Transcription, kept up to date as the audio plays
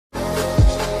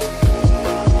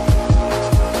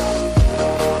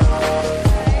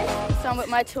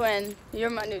My twin. You're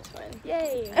my new twin.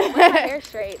 Yay. With my hair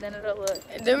straight, then it'll look.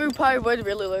 Then we probably would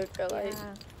really look alike.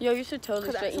 Yeah. Yo, you should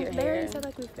totally straighten your hair. Said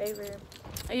like we favor.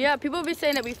 Yeah, people be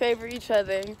saying that we favor each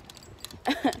other.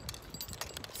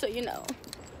 So you know.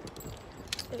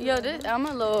 Yo, this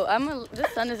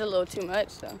sun is a little too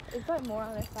much though. It's like more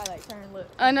on this side, like turn look.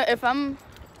 I know if I'm.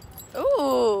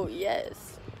 Ooh,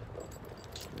 yes.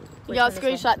 Y'all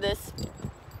screenshot this.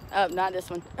 Oh, not this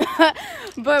one.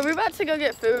 But we're about to go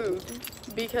get food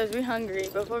because we're hungry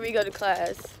before we go to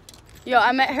class. Yo,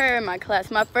 I met her in my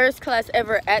class. My first class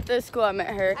ever at this school, I met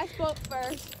her. I spoke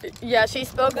first. Yeah, she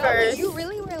spoke first. You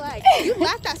really were like, you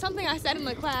laughed at something I said in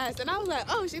the class, and I was like,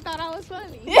 oh, she thought I was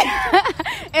funny.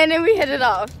 And then we hit it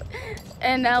off.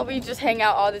 And now we just hang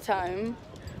out all the time.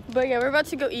 But yeah, we're about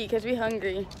to go eat because we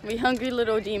hungry. We hungry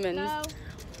little demons. No.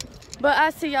 But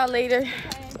I'll see y'all later.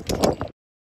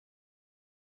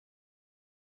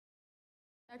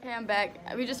 Okay, I'm back.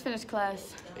 We just finished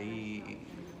class. Hey,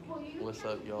 what's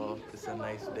up, y'all? It's a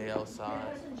nice day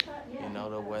outside. You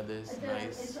know, the weather's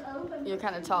nice. You're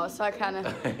kind of tall, so I'm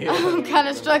kind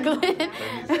of struggling.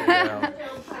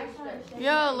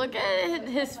 Yo, look at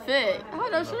his fit.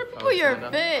 Hold on, show the people your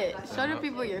fit. Show the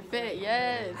people your fit,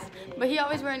 yes. But he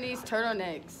always wearing these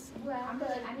turtlenecks.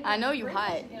 I know you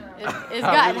hot. It's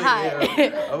gotten hot.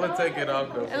 I'm gonna take it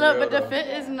off though. Look, but the fit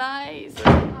is nice.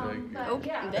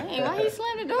 Okay, dang, why he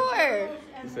slammed the door?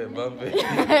 He said bump it.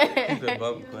 He said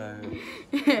bump class.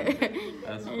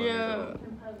 That's funny. Yo.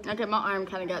 Okay, my arm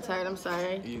kind of got tired. I'm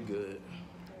sorry. You good.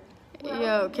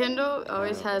 Yo, Kendall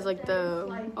always has like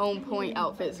the on point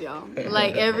outfits, y'all.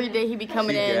 Like every day he be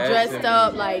coming in dressed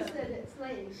up like.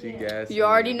 She gassed. You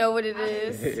already know what it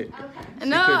is.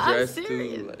 No, I'm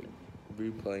serious. Too, like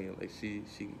replaying, like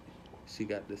she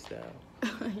got the style.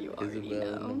 You already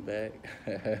Isabel know. in the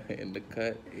back, in the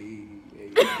cut.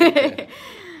 Hey.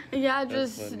 Yeah, I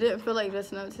just didn't feel like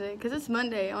dressing up today because it's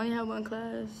Monday. I only had one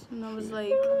class, and I was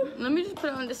like, let me just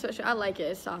put on this sweatshirt. I like it.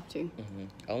 It's soft too.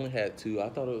 I only had 2. I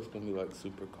thought it was gonna be like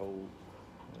super cold.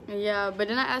 Yeah, but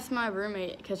then I asked my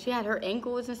roommate because she had her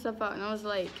ankles and stuff out, and I was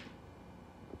like,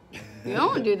 you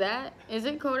don't do that. Is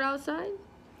it cold outside?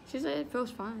 She said it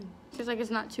feels fine. She's like,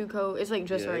 it's not too cold. It's like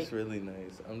just right. It's really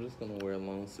nice. I'm just gonna wear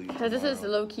long sleeves. Because this is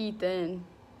low key thin,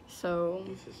 so.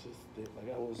 This is just thick.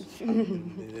 Like I was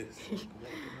this.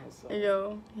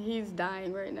 Yo, he's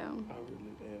dying right now. I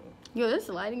really am. Yo, this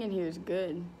lighting in here is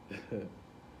good.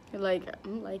 Like,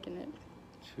 I'm liking it.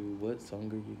 What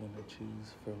song are you gonna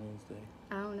choose for Wednesday?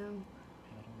 I don't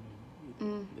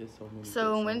know. There's so many.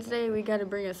 So Wednesday we gotta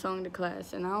bring a song to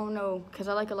class, and I don't know, cause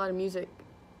I like a lot of music.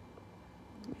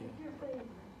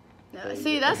 Yeah.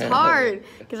 See, that's hard,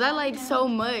 cause I like so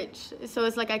much. So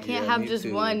it's like I can't have just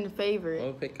one favorite.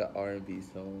 I'm gonna pick an R&B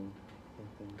song,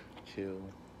 something chill.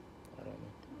 I don't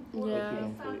know. Yeah.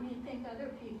 Something you think other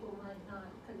people might not,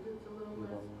 because it's a little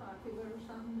less popular, or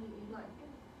something that you like.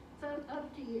 So it's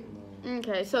up to you.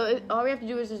 Okay, so all we have to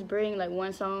do is just bring like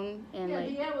one song and Yeah, like.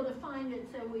 be able to find it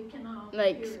so we can all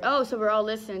Like, hear it. oh, so we're all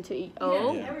listening to each.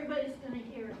 Oh. Yeah, everybody's gonna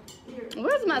hear it.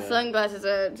 Where's my sunglasses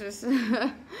at? Just.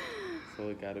 So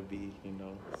it gotta be, you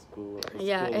know, school.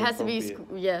 Yeah, it has to be,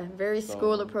 very song.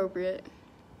 school appropriate.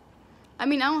 I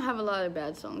mean, I don't have a lot of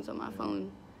bad songs on my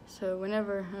phone, so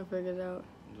whenever I figure it out,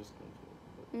 I'm just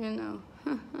gonna you know. I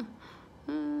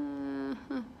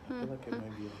feel like it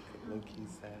might be like low-key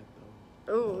sad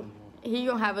though. Ooh, he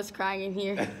gonna have us crying in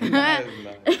here. No, it's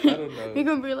not. I don't know. He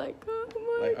gonna be like, oh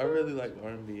my Like God. I really like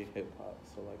R&B and hip hop,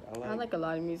 so like I like a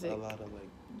lot of music. a lot of like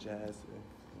jazz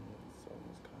influence,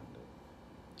 almost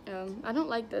kind of. I don't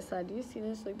like this side. Do you see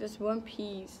this? Like this one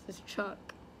piece, this chunk,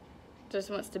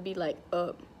 just wants to be like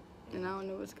up, and I don't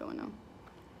know what's going on.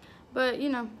 But you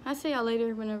know, I'll see y'all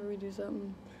later whenever we do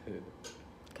something.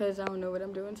 Cause I don't know what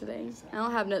I'm doing today. I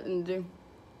don't have nothing to do.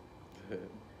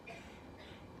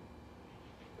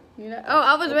 You know? Oh,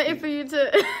 I was waiting for you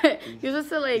to. You just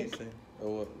said like. Oh,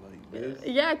 what, like this?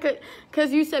 Yeah,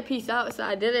 cause you said peace out, so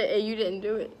I did it and you didn't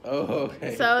do it. Oh,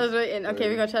 okay. So I was waiting. Okay,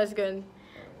 we're gonna try this again.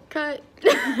 Cut.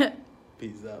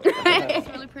 Peace out. It's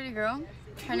a really pretty girl.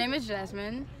 Her name is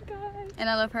Jasmine, and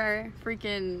I love her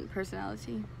freaking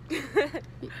personality.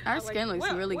 Our skin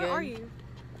looks really good. Where are you?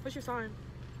 What's your sign?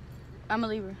 I'm a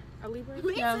Libra. A Libra?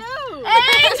 Me too.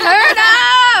 Hey, turn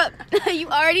up! You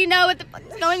already know what the fuck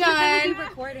is going on. Keep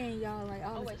recording, y'all. Like,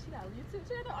 oh wait, she got a YouTube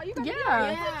channel. Oh, you got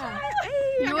Yeah.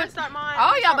 Hey, I gotta start mine.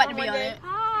 Oh, y'all about to be on it.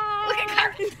 Hi. Look at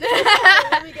Carly.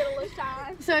 Let me get a little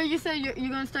shine. So you said you're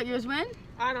gonna start yours when?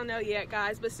 I don't know yet,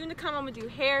 guys, but soon to come, I'm gonna do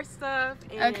hair stuff.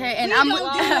 And Okay, and I'm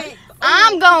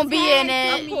gonna be in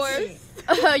it. Of course.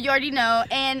 You already know.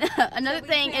 And another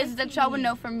thing is that y'all would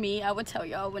know from me. I would tell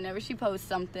y'all whenever she posts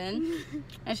something,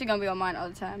 and she's gonna be on mine all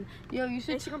the time. Yo, you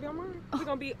should. And she's gonna be on mine. We're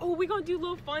gonna be. Oh, we're gonna do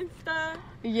little fun stuff.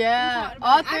 Yeah,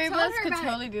 all three of us could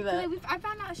totally do that. I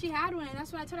found out she had one, and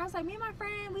that's what I told her. I was like, me and my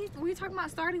friend, we talking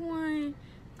about starting one.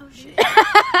 Oh shit. So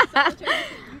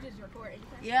you just record it.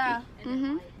 Yeah.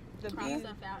 The Stuff view.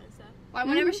 out and stuff. Like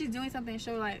whenever she's doing something,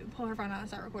 she'll like pull her phone out and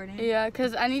start recording. Yeah,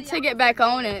 cause I need to get back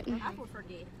on it. I will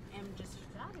forget and just.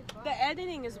 The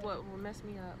editing is what will mess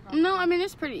me up. No, I mean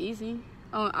it's pretty easy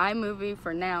on iMovie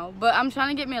for now. But I'm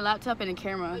trying to get me a laptop and a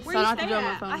camera, so I don't have to do it on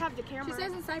my phone. I have the camera. She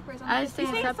says in Cyprus. I stay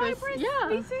in Cyprus. Yeah.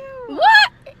 Me too.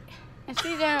 What? And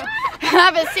she don't. I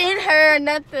haven't seen her or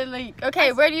nothing. Like,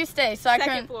 okay, where do you stay? So I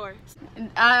Second can. floor.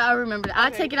 I remember that. I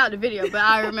take it out the video, but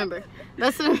I remember.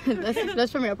 That's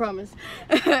for me, I promise.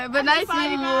 But nice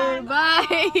meeting you.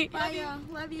 Bye. Bye, y'all.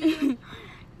 Love you.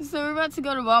 So we're about to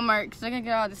go to Walmart because I can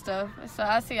get all this stuff. So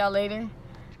I'll see y'all later.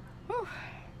 Whew.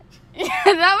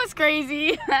 That was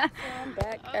crazy. So I'm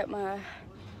back at my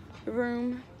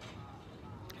room,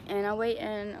 and I'm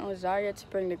waiting on Zaria to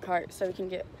bring the cart so we can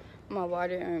get my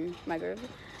water and my groceries.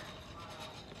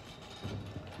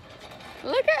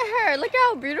 Look at her. Look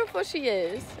how beautiful she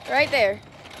is. Right there.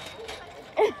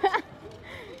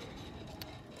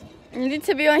 You need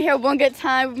to be on here one good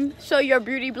time. Show your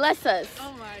beauty. Bless us.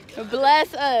 Oh my god.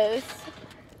 Bless us.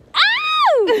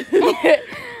 Ow!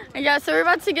 Yeah, so we're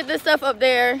about to get this stuff up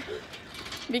there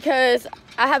because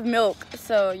I have milk.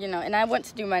 So, you know, and I want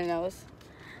to do my nails.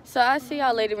 So I'll see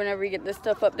y'all later whenever we get this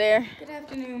stuff up there. Good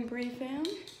afternoon, Bree fam.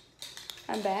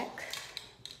 I'm back.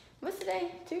 What's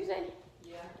today? Tuesday?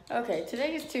 Yeah. Okay,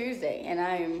 today is Tuesday, and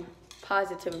I am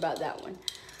positive about that one.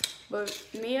 But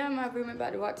me and my roommate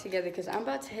about to walk together because I'm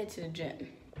about to head to the gym.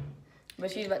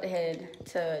 But she's about to head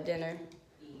to dinner.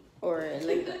 Or,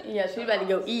 like, yeah, she's about to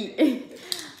go eat.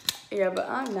 Yeah, but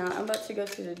I'm not. I'm about to go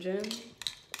to the gym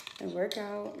and work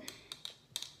out.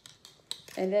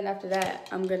 And then after that,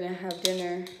 I'm going to have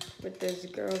dinner with this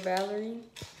girl, Valerie.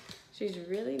 She's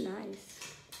really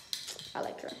nice. I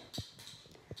like her.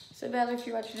 So, Valerie, if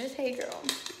you're watching this, hey, girl.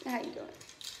 How you doing?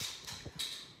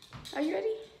 Are you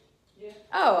ready? Yeah.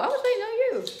 Oh, I was waiting on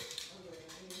you.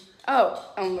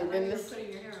 Oh my goodness.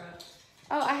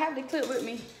 Oh, I have the clip with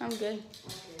me. I'm good.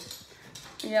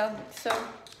 Yeah, so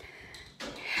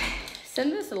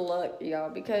send us luck,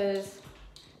 y'all, because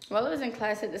while I was in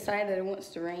class, it decided that it wants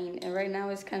to rain, and right now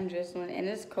it's kind of drizzling, and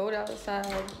it's cold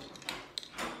outside.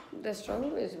 The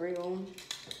struggle is real.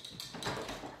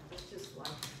 It's just life.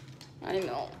 I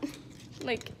know.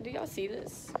 Like, do y'all see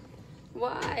this?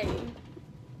 Why?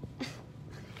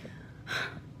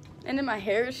 And then my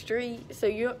hair is straight, so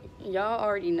y'all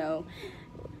already know.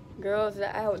 Girls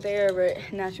that out there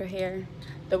with natural hair,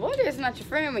 the water is not your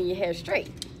friend when your hair's straight.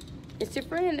 It's your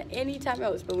friend anytime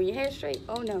else, but when your hair's straight,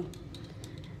 oh no.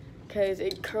 Because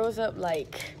it curls up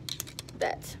like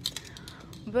that.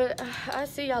 But I'll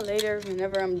see y'all later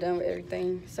whenever I'm done with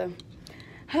everything. So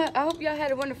I hope y'all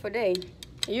had a wonderful day.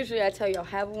 Usually I tell y'all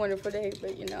have a wonderful day,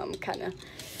 but you know, I'm kind of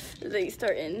late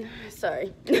starting.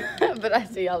 Sorry. But I'll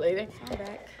see y'all later. I'm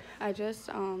back. I just,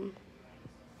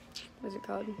 what's it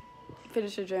called?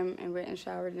 Finished the gym and went and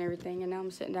showered and everything. And now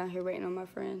I'm sitting down here waiting on my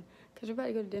friend. Because we're about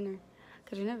to go to dinner.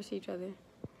 Because we never see each other.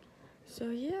 So,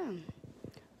 yeah.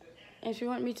 And she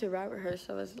wanted me to ride with her.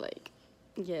 So I was like,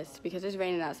 yes. Because it's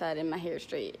raining outside and my hair is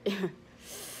straight.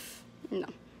 No.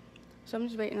 So I'm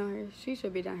just waiting on her. She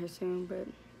should be down here soon. But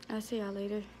I'll see y'all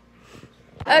later.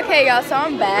 Okay, y'all, so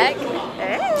I'm back.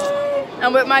 Hey.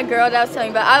 I'm with my girl that I was telling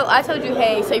you about. I told you,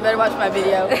 hey, so you better watch my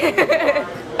video.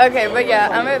 Okay, but yeah,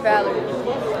 I'm with Valerie.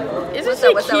 Isn't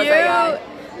she cute?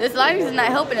 This lighting is not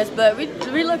helping us, but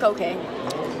we look okay.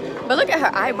 But look at her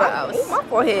eyebrows. My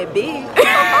forehead big.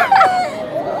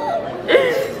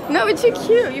 No, but you're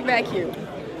cute. You're back cute.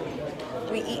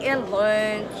 We eating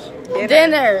lunch.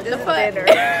 Dinner. This The is fuck? dinner.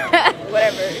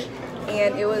 Whatever.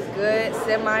 And it was good,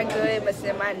 semi-good, but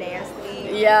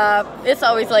semi-nasty. Yeah, it's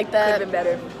always like that. Could have been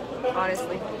better,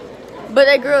 honestly. But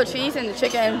that grilled cheese and the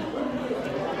chicken,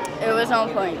 it was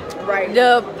on point. Right.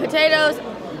 The potatoes,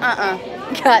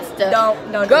 got stuff.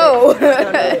 Don't go. Do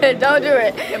it. Don't do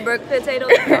it. And burnt potatoes,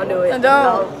 don't do it. Don't.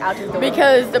 No, I'll just do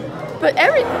because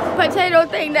every potato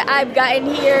thing that I've gotten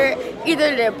here,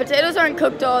 either the potatoes aren't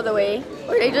cooked all the way,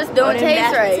 or they just don't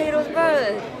taste right. Potatoes,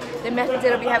 bro. The mashed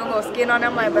potato be having a little skin on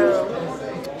them, like, bro.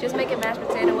 Just make it mashed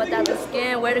potato without the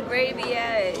skin. Where the gravy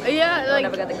at? Yeah, like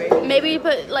never got the gravy. maybe you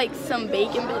put like some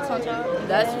bacon bits on top.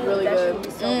 That's really That good. should be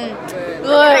so fucking good.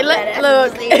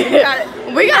 Look,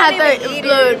 we gonna have to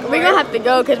look. we gonna have to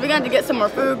go because we got to get some more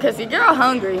food because you're all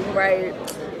hungry. Right.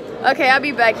 Okay, I'll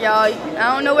be back, y'all.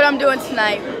 I don't know what I'm doing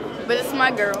tonight, but it's my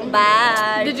girl.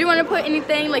 Bye. Did you want to put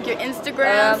anything like your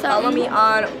Instagram? Follow me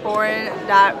on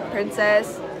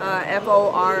foreign.princess.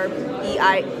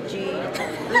 FOREIGNN, 2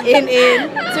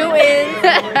 N's,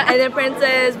 and then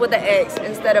princess with an X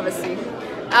instead of a C.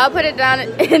 I'll put it down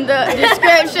in the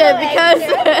description because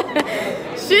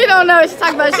she don't know what she's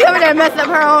talking about. She over there messing up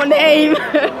her own name.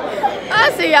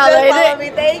 I'll see y'all later. Follow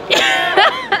me, thank you.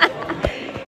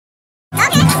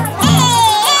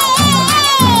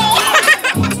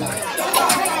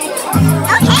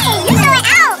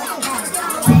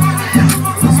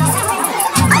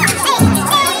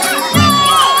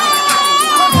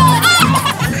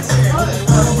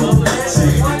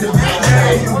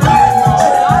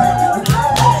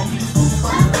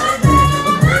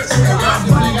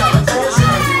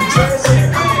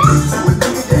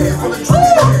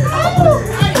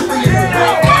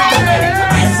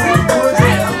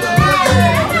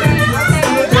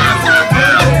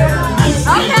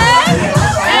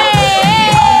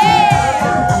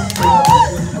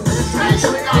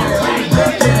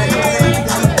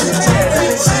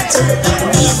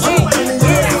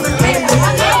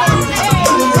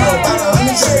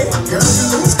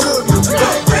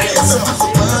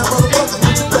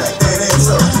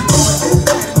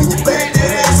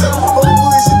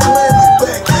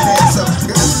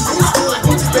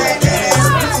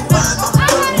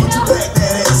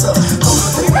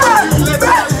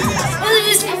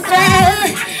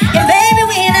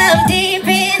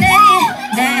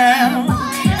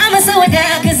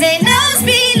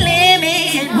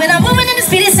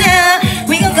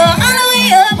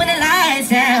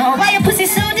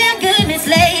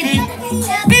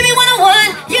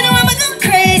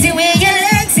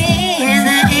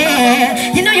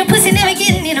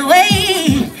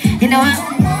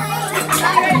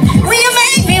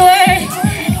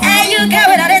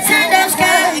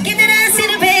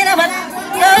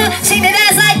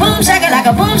 Like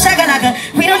a boom shakalaka,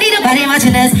 we don't need nobody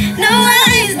watching us. No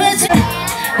eyes but you.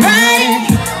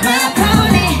 Riding my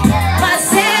pony, my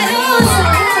saddle's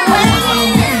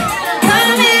waiting,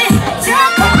 coming,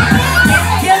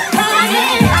 you're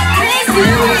coming, please do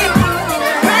it.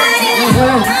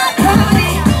 Riding my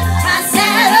pony, my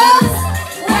saddle's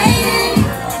waiting,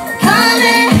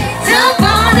 coming, jump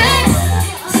on it,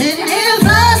 sitting here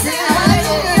flossing,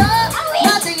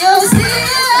 watching your steel.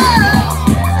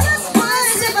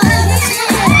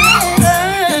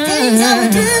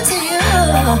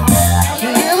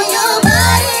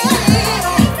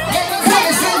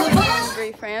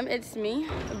 It's me,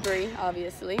 Bree,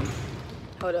 obviously.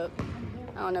 Hold up.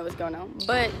 I don't know what's going on.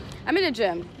 But I'm in the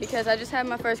gym because I just had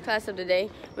my first class of the day,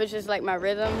 which is like my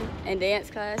rhythm and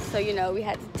dance class. So, you know, we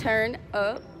had to turn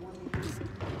up.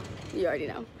 You already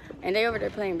know. And they over there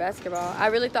playing basketball. I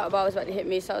really thought the ball was about to hit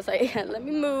me, so I was like, let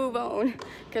me move on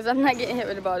because I'm not getting hit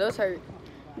with the ball. Those hurt.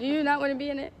 Do you not want to be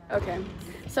in it? Okay.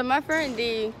 So my friend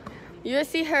D, you'll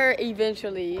see her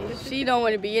eventually. She don't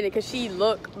want to be in it because she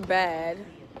look bad.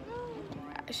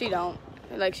 She don't.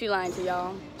 Like, she lying to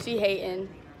y'all. She hating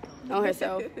on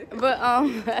herself. But,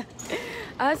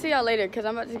 I'll see y'all later because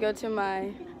I'm about to go to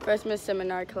my freshman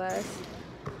seminar class.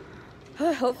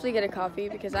 Hopefully get a coffee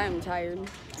because I am tired.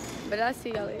 But I'll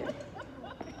see y'all later.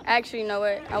 Actually, you know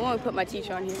what? I want to put my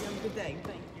teacher on here. Do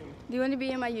you want to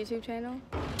be in my YouTube channel?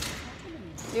 Do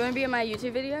you want to be in my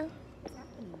YouTube video?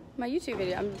 My YouTube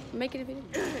video. I'm making a video.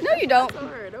 No, you don't.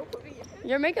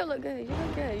 Your makeup look good. You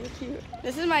look good. You're cute.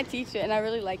 This is my teacher, and I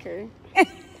really like her.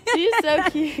 She's so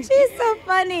cute. She's so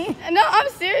funny. No, I'm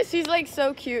serious. She's like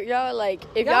so cute. Y'all like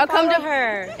if y'all come to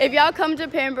her. If y'all come to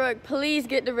Pembroke, please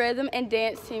get the rhythm and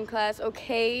dance team class.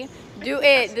 Okay, do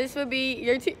it. This would be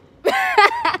your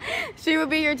she would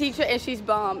be your teacher, and she's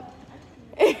bomb.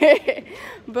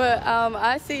 But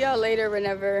I'll see y'all later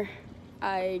whenever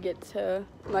I get to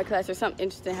my class or something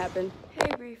interesting happen.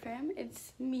 Hey Bree fam,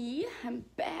 it's me. I'm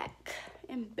back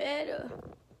and better.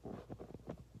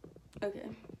 Okay,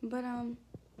 but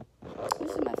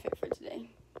this is my fit for today.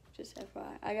 Just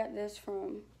FYI, I got this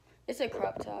from. It's a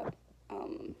crop top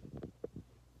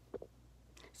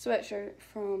sweatshirt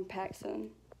from Paxson,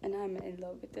 and I'm in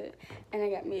love with it. And I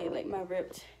got me like my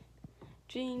ripped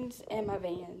jeans and my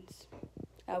Vans.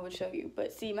 I would show you,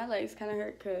 but see, my legs kind of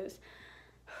hurt because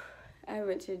I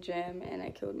went to the gym and I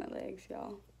killed my legs,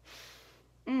 y'all.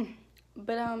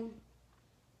 But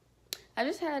I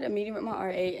just had a meeting with my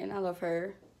RA, and I love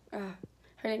her.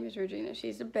 Her name is Regina.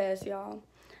 She's the best, y'all.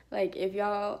 Like, if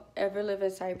y'all ever live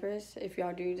in Cyprus, if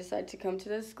y'all do decide to come to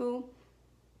this school,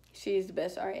 she's the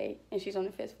best RA, and she's on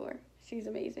the 5th floor. She's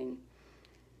amazing.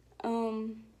 I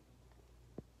don't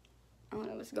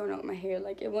know what's going on with my hair.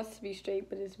 Like, it wants to be straight,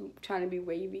 but it's trying to be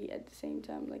wavy at the same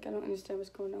time. Like, I don't understand what's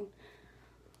going on.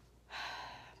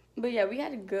 But yeah, we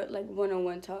had a good, like,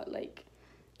 one-on-one talk. Like,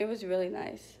 it was really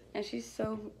nice. And she's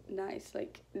so nice.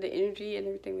 Like, the energy and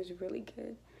everything was really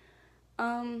good.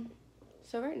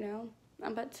 So right now,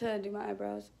 I'm about to do my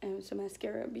eyebrows and some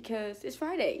mascara because it's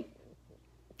Friday.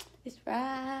 It's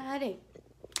Friday.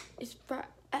 It's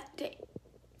Friday.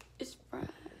 It's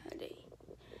Friday.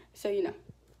 So, you know,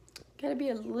 gotta be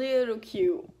a little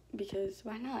cute because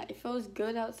why not? It feels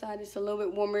good outside. It's a little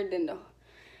bit warmer than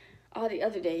all the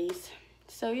other days.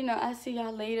 So, you know, I'll see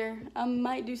y'all later. I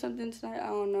might do something tonight. I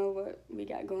don't know what we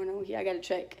got going on here. I gotta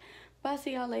check. But I'll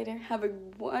see y'all later. Have a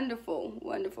wonderful,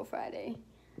 wonderful Friday.